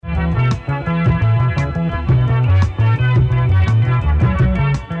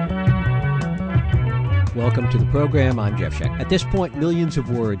Welcome to the program. I'm Jeff Scheck. At this point, millions of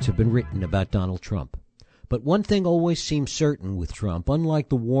words have been written about Donald Trump. But one thing always seems certain with Trump: unlike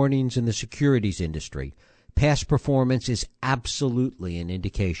the warnings in the securities industry, past performance is absolutely an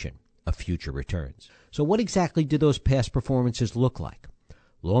indication of future returns. So what exactly do those past performances look like?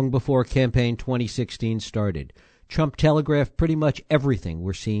 Long before campaign 2016 started, Trump telegraphed pretty much everything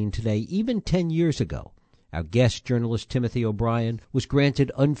we're seeing today, even 10 years ago. Our guest, journalist Timothy O'Brien, was granted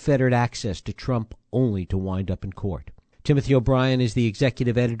unfettered access to Trump only to wind up in court. Timothy O'Brien is the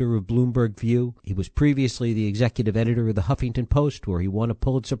executive editor of Bloomberg View. He was previously the executive editor of the Huffington Post, where he won a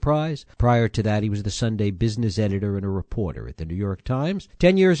Pulitzer Prize. Prior to that, he was the Sunday business editor and a reporter at the New York Times.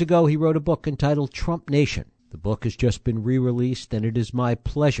 10 years ago, he wrote a book entitled Trump Nation. The book has just been re-released, and it is my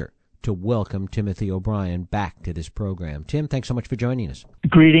pleasure to welcome Timothy O'Brien back to this program. Tim, thanks so much for joining us.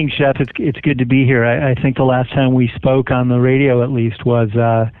 Greetings, Chef. It's good to be here. I think the last time we spoke on the radio, at least, was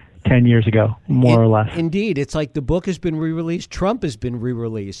 10 years ago, more or less. Indeed. It's like the book has been re-released. Trump has been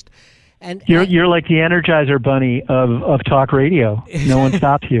re-released. And You're like the Energizer Bunny of talk radio. No one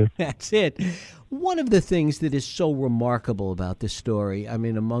stops you. That's it. One of the things that is so remarkable about this story, I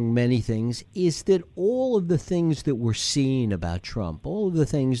mean, among many things, is that all of the things that we're seeing about Trump, all of the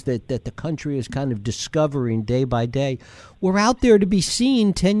things that the country is kind of discovering day by day, were out there to be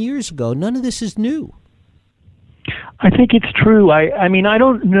seen 10 years ago. None of this is new. I think it's true. I mean, I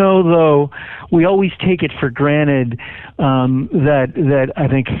don't know, though. We always take it for granted that I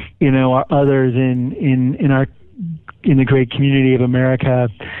think, others in the great community of America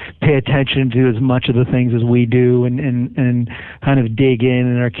pay attention to as much of the things as we do and kind of dig in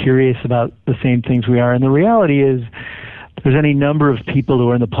and are curious about the same things we are. And the reality is there's any number of people who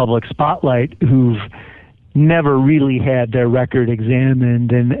are in the public spotlight who've never really had their record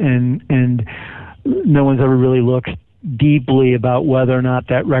examined and no one's ever really looked deeply about whether or not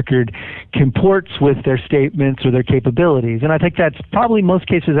that record comports with their statements or their capabilities. And I think that's probably most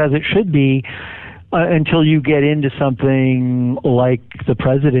cases as it should be, until you get into something like the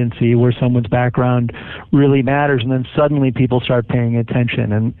presidency where someone's background really matters, and then suddenly people start paying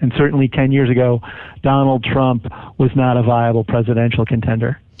attention. And certainly 10 years ago, Donald Trump was not a viable presidential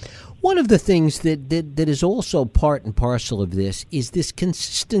contender. One of the things that is also part and parcel of this is this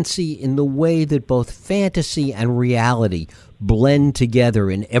consistency in the way that both fantasy and reality blend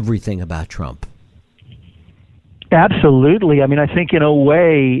together in everything about Trump. Absolutely. I mean, I think in a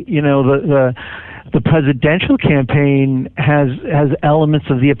way, the presidential campaign has elements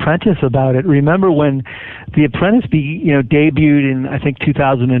of The Apprentice about it. Remember when The Apprentice debuted in, I think,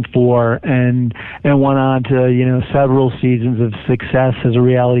 2004 and went on to several seasons of success as a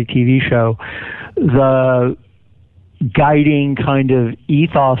reality TV show. The guiding kind of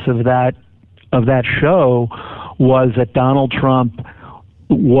ethos of that show was that Donald Trump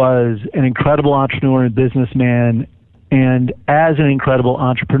was an incredible entrepreneur and businessman. And as an incredible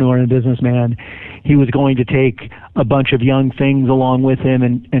entrepreneur and businessman, he was going to take a bunch of young things along with him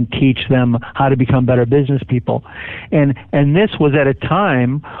and teach them how to become better business people. And this was at a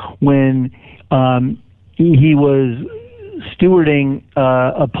time when he was stewarding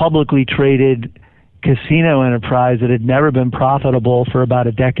a publicly traded casino enterprise that had never been profitable for about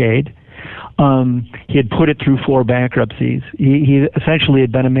a decade. He had put it through 4 bankruptcies. He essentially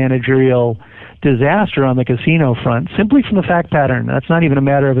had been a managerial disaster on the casino front, simply from the fact pattern. That's not even a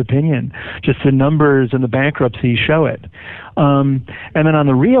matter of opinion. Just the numbers and the bankruptcies show it. And then on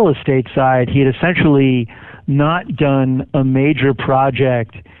the real estate side, he had essentially not done a major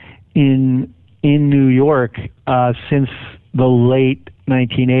project in New York since the late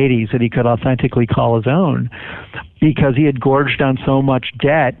 1980s that he could authentically call his own, because he had gorged on so much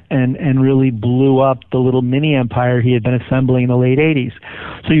debt and really blew up the little mini empire he had been assembling in the late 80s.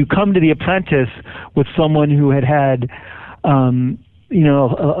 So you come to The Apprentice with someone who had a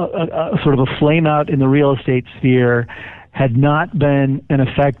sort of a flame out in the real estate sphere, had not been an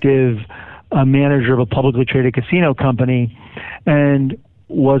effective manager of a publicly traded casino company, and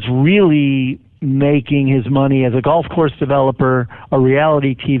was really making his money as a golf course developer, a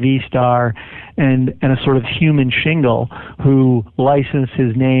reality TV star, and a sort of human shingle who licensed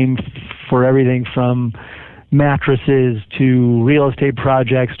his name for everything from mattresses to real estate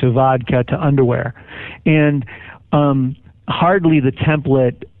projects to vodka to underwear. And hardly the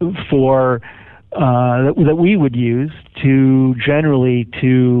template for that we would use to generally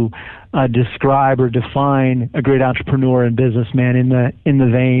describe or define a great entrepreneur and businessman in the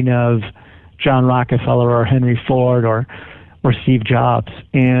vein of John Rockefeller or Henry Ford or Steve Jobs,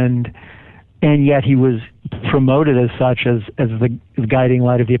 and yet he was promoted as such as the guiding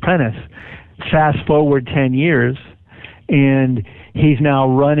light of The Apprentice. Fast forward 10 years, And he's now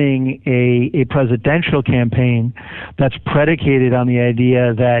running a presidential campaign that's predicated on the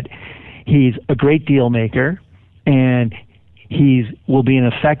idea that he's a great deal maker and will be an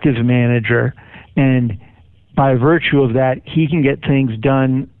effective manager, and by virtue of that, he can get things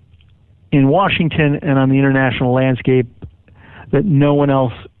done in Washington and on the international landscape that no one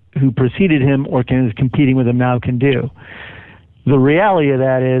else who preceded him or is competing with him now can do. The reality of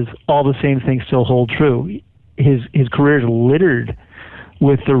that is all the same things still hold true. His career is littered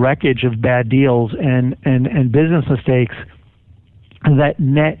with the wreckage of bad deals and business mistakes that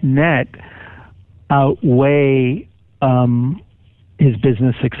net outweigh his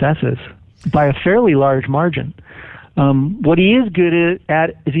business successes by a fairly large margin. What he is good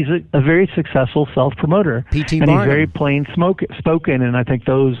at is he's a very successful self-promoter. P.T. And Barnum. He's very plain spoken, and I think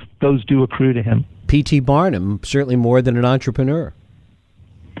those do accrue to him. P.T. Barnum, certainly more than an entrepreneur.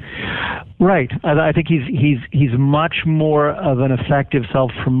 Right. I think he's much more of an effective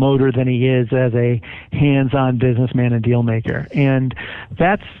self-promoter than he is as a hands-on businessman and deal maker. And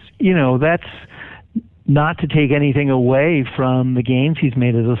that's not to take anything away from the gains he's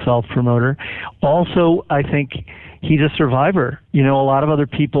made as a self-promoter. Also, I think he's a survivor. A lot of other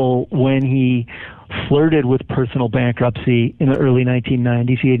people, when he flirted with personal bankruptcy in the early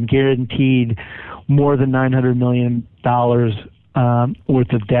 1990s, he had guaranteed more than $900 million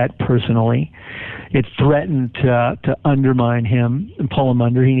worth of debt personally. It threatened to undermine him and pull him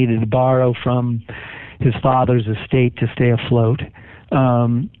under. He needed to borrow from his father's estate to stay afloat.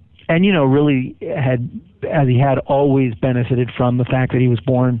 And really he had always benefited from the fact that he was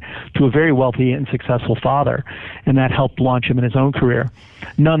born to a very wealthy and successful father, and that helped launch him in his own career.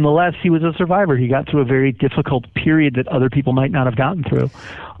 Nonetheless, he was a survivor. He got through a very difficult period that other people might not have gotten through,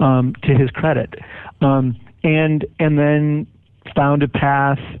 to his credit, and then found a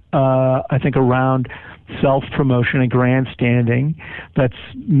path, I think, around self-promotion and grandstanding that's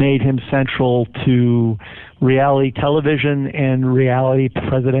made him central to reality television and reality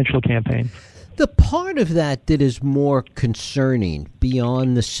presidential campaigns. The part of that is more concerning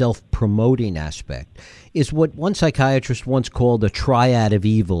beyond the self-promoting aspect is what one psychiatrist once called a triad of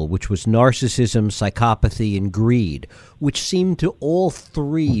evil, which was narcissism, psychopathy, and greed, which seemed to all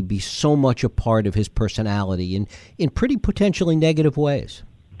three be so much a part of his personality in pretty potentially negative ways.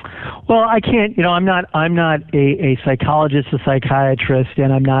 Well, I can't, I'm not a psychologist, a psychiatrist,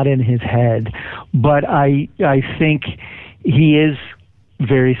 and I'm not in his head, but I think he is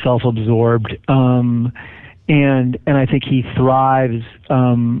very self-absorbed, and I think he thrives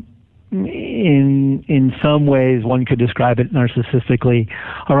in some ways. One could describe it narcissistically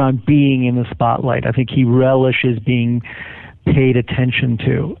around being in the spotlight. I think he relishes being paid attention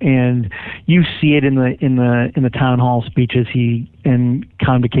to, and you see it in the town hall speeches and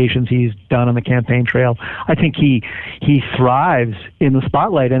convocations he's done on the campaign trail. I think he thrives in the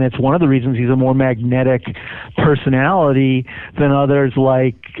spotlight, and it's one of the reasons he's a more magnetic personality than others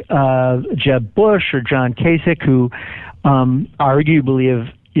like Jeb Bush or John Kasich, who arguably have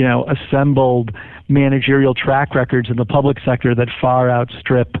assembled managerial track records in the public sector that far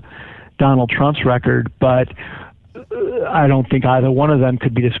outstrip Donald Trump's record, but I don't think either one of them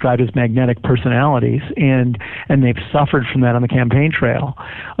could be described as magnetic personalities, and they've suffered from that on the campaign trail.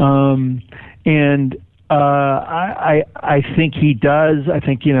 I think he does. I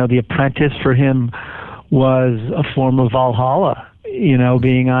think The Apprentice for him was a form of Valhalla.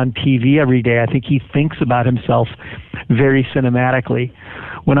 Being on TV every day. I think he thinks about himself very cinematically.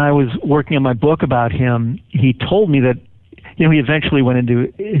 When I was working on my book about him, he told me that he eventually went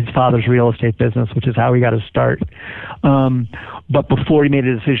into his father's real estate business, which is how he got his start. But before he made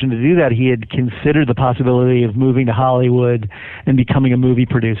a decision to do that, he had considered the possibility of moving to Hollywood and becoming a movie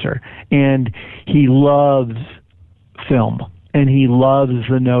producer. And he loves film, and he loves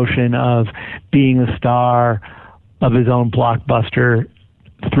the notion of being the star of his own blockbuster,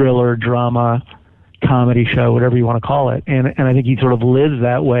 thriller, drama, comedy show, whatever you want to call it. And I think he sort of lives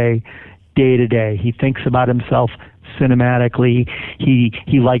that way day to day. He thinks about himself cinematically.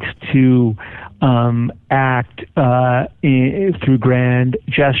 He likes to act through grand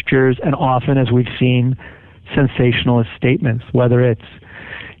gestures, and often, as we've seen, sensationalist statements, whether it's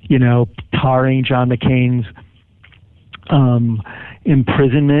tarring John McCain's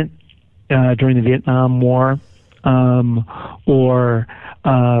imprisonment during the Vietnam War, or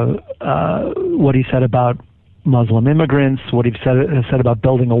what he said about Muslim immigrants, what he said about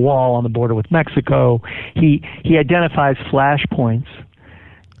building a wall on the border with Mexico. He identifies flashpoints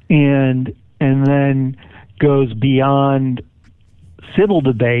and then goes beyond civil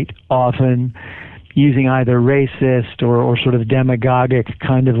debate often using either racist or sort of demagogic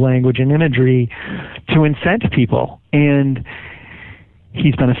kind of language and imagery to incent people. And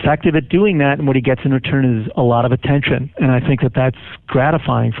he's been effective at doing that, and what he gets in return is a lot of attention. And I think that that's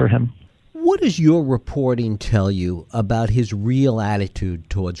gratifying for him. What does your reporting tell you about his real attitude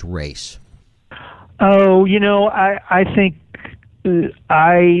towards race? Oh, I think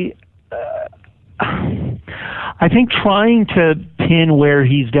I think trying to pin where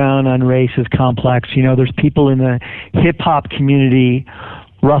he's down on race is complex. There's people in the hip-hop community,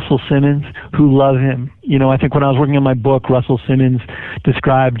 Russell Simmons, who love him. I think when I was working on my book, Russell Simmons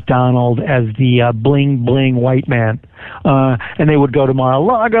described Donald as the bling bling white man, and they would go to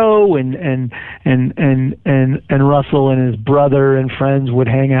Mar-a-Lago, and Russell and his brother and friends would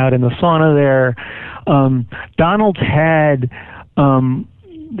hang out in the sauna there. Donald's had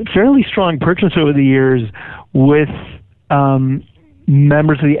fairly strong purchase over the years with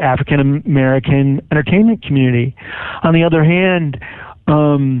members of the African American entertainment community. On the other hand,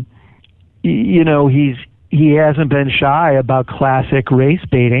 he hasn't been shy about classic race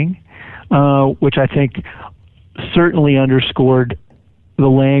baiting, which I think certainly underscored the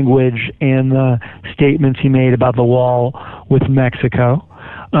language and the statements he made about the wall with Mexico.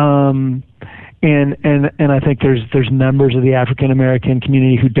 And I think there's members of the African American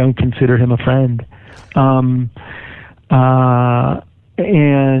community who don't consider him a friend. And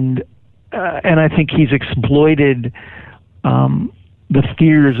I think he's exploited the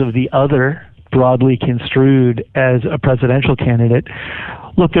fears of the other, broadly construed as a presidential candidate.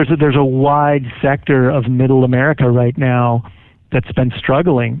 Look, there's a wide sector of middle America right now that's been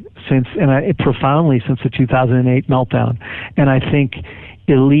struggling profoundly since the 2008 meltdown. And I think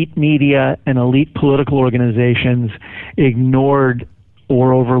elite media and elite political organizations ignored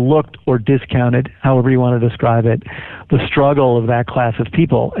or overlooked or discounted, however you want to describe it, the struggle of that class of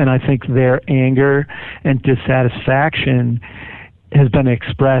people. And I think their anger and dissatisfaction has been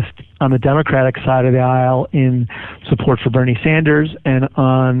expressed on the Democratic side of the aisle in support for Bernie Sanders, and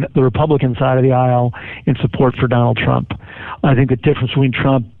on the Republican side of the aisle in support for Donald Trump. I think the difference between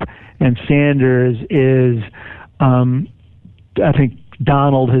Trump and Sanders is I think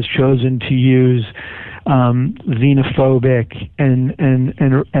Donald has chosen to use xenophobic and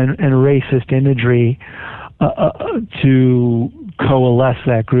racist imagery to coalesce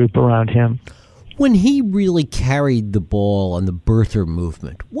that group around him. When he really carried the ball on the birther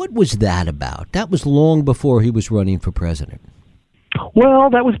movement, what was that about? That was long before he was running for president.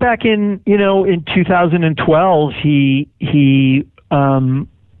 Well, that was back in 2012. He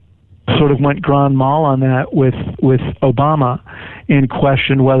sort of went grand mal on that with Obama, and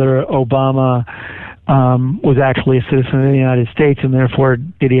questioned whether Obama was actually a citizen of the United States, and therefore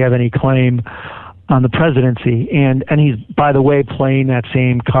did he have any claim on the presidency. And he's, by the way, playing that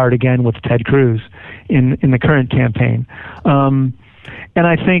same card again with Ted Cruz in the current campaign. And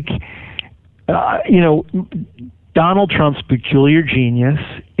I think Donald Trump's peculiar genius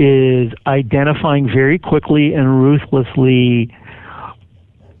is identifying very quickly and ruthlessly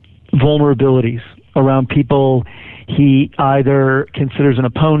vulnerabilities around people he either considers an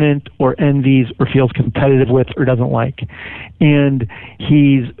opponent or envies or feels competitive with or doesn't like. And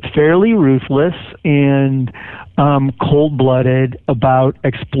he's fairly ruthless and cold-blooded about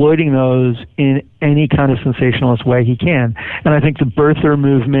exploiting those in any kind of sensationalist way he can. And I think the birther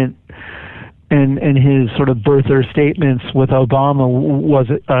movement and his sort of birther statements with Obama was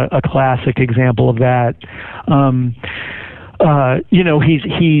a classic example of that.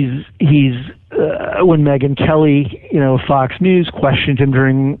 When Megyn Kelly, Fox News questioned him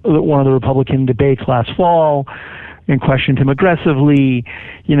during one of the Republican debates last fall and questioned him aggressively,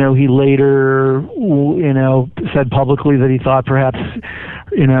 he later, said publicly that he thought perhaps,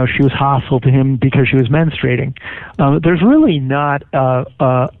 she was hostile to him because she was menstruating. There's really not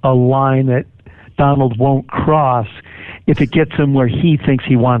a line that Donald won't cross if it gets him where he thinks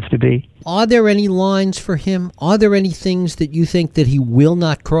he wants to be. Are there any lines for him? Are there any things that you think that he will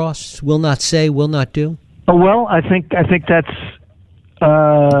not cross, will not say, will not do? Oh, well, I think that's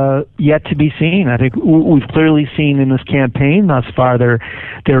yet to be seen. I think we've clearly seen in this campaign thus far there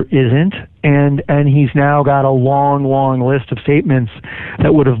isn't, and he's now got a long list of statements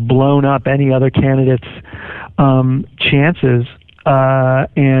that would have blown up any other candidate's chances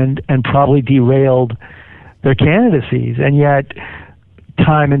and probably derailed their candidacies. And yet,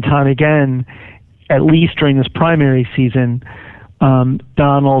 time and time again, at least during this primary season,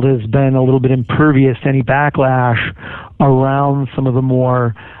 Donald has been a little bit impervious to any backlash around some of the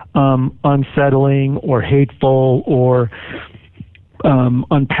more unsettling or hateful or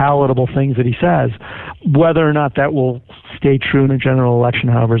unpalatable things that he says. Whether or not that will stay true in a general election,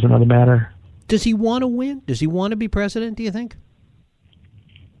 however, is another matter. Does he want to win? Does he want to be president, do you think?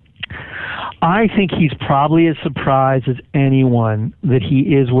 I think he's probably as surprised as anyone that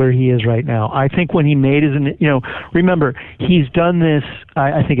he is where he is right now. I think when he made his, remember, he's done this,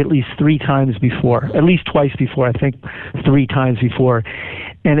 I think, at least three times before, at least twice before, I think three times before.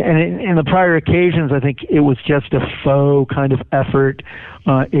 And in the prior occasions, I think it was just a faux kind of effort.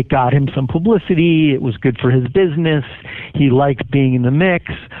 It got him some publicity. It was good for his business. He liked being in the mix,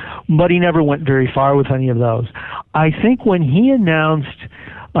 but he never went very far with any of those. I think when he announced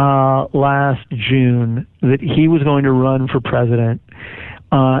last June that he was going to run for president,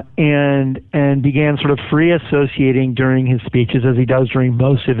 and began sort of free associating during his speeches, as he does during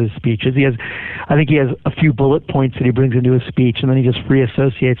most of his speeches. I think he has a few bullet points that he brings into his speech, and then he just free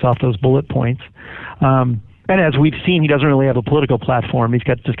associates off those bullet points. And as we've seen, he doesn't really have a political platform. He's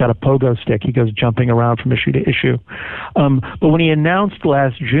just got a pogo stick. He goes jumping around from issue to issue. But when he announced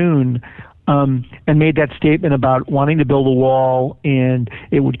last June, and made that statement about wanting to build a wall and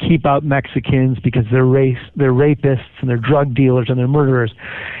it would keep out Mexicans because they're rapists and they're drug dealers and they're murderers.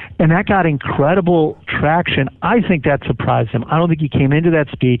 And that got incredible traction. I think that surprised him. I don't think he came into that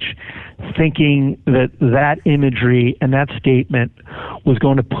speech thinking that that imagery and that statement was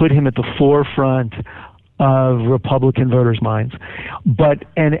going to put him at the forefront of Republican voters' minds. But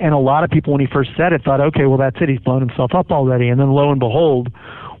and a lot of people, when he first said it, thought, okay, well, that's it. He's blown himself up already. And then lo and behold,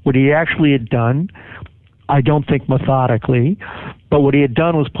 what he actually had done, I don't think methodically, but what he had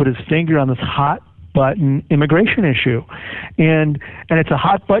done was put his finger on this hot button immigration issue. And it's a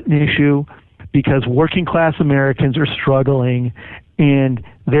hot button issue because working class Americans are struggling and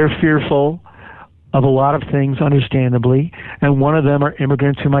they're fearful of a lot of things, understandably, and one of them are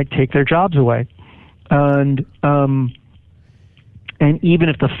immigrants who might take their jobs away. And even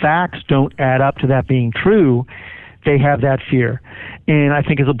if the facts don't add up to that being true, they have that fear. And I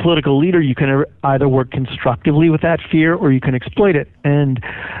think as a political leader, you can either work constructively with that fear or you can exploit it. And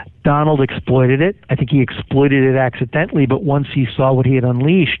Donald exploited it. I think he exploited it accidentally, but once he saw what he had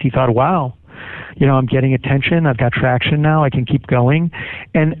unleashed, he thought, wow, I'm getting attention. I've got traction now. I can keep going.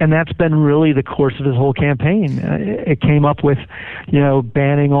 And that's been really the course of his whole campaign. It came up with,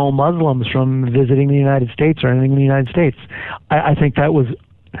 banning all Muslims from visiting the United States or anything in the United States. I think that was,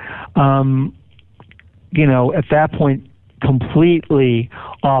 at that point, completely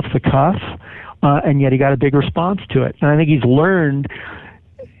off the cuff, and yet he got a big response to it. And I think he's learned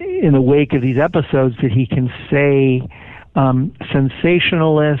in the wake of these episodes that he can say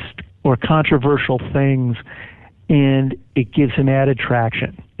sensationalist or controversial things, and it gives him added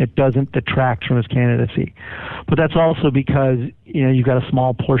traction. It doesn't detract from his candidacy. But that's also because you've got a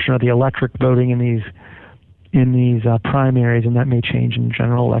small portion of the electorate voting in these primaries, and that may change in the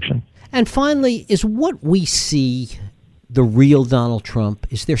general election. And finally, is what we see the real Donald Trump?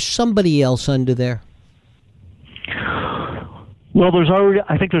 Is there somebody else under there? Well,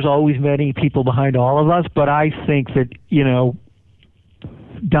 I think there's always many people behind all of us, but I think that,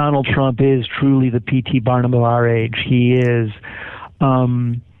 Donald Trump is truly the P.T. Barnum of our age. He is,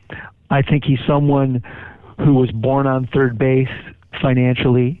 I think he's someone who was born on third base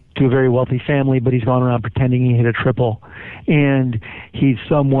financially to a very wealthy family, but he's gone around pretending he hit a triple. And he's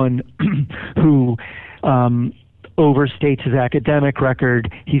someone who overstates his academic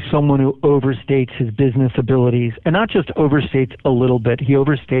record. He's someone who overstates his business abilities, and not just overstates a little bit. He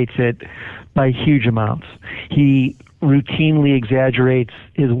overstates it by huge amounts. He routinely exaggerates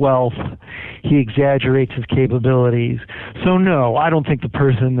his wealth. He exaggerates his capabilities. So no, I don't think the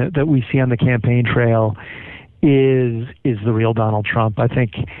person that we see on the campaign trail is the real Donald Trump. I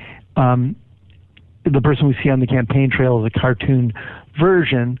think the person we see on the campaign trail is a cartoon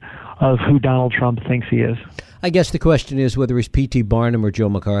version of who Donald Trump thinks he is. I guess the question is whether he's P.T. Barnum or Joe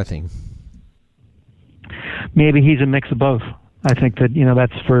McCarthy. Maybe he's a mix of both. I think that,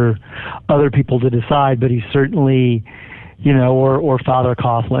 that's for other people to decide, but he's certainly, or Father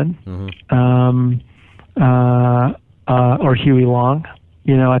Coughlin, or Huey Long.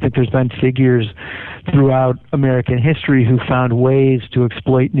 I think there's been figures throughout American history who found ways to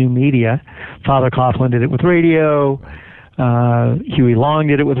exploit new media. Father Coughlin did it with radio. Huey Long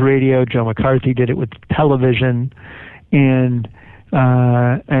did it with radio. Joe McCarthy did it with television. And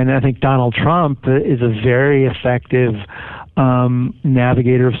I think Donald Trump is a very effective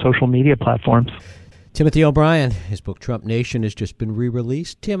navigator of social media platforms. Timothy O'Brien, his book Trump Nation has just been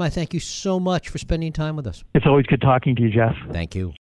re-released. Tim, I thank you so much for spending time with us. It's always good talking to you, Jeff. Thank you.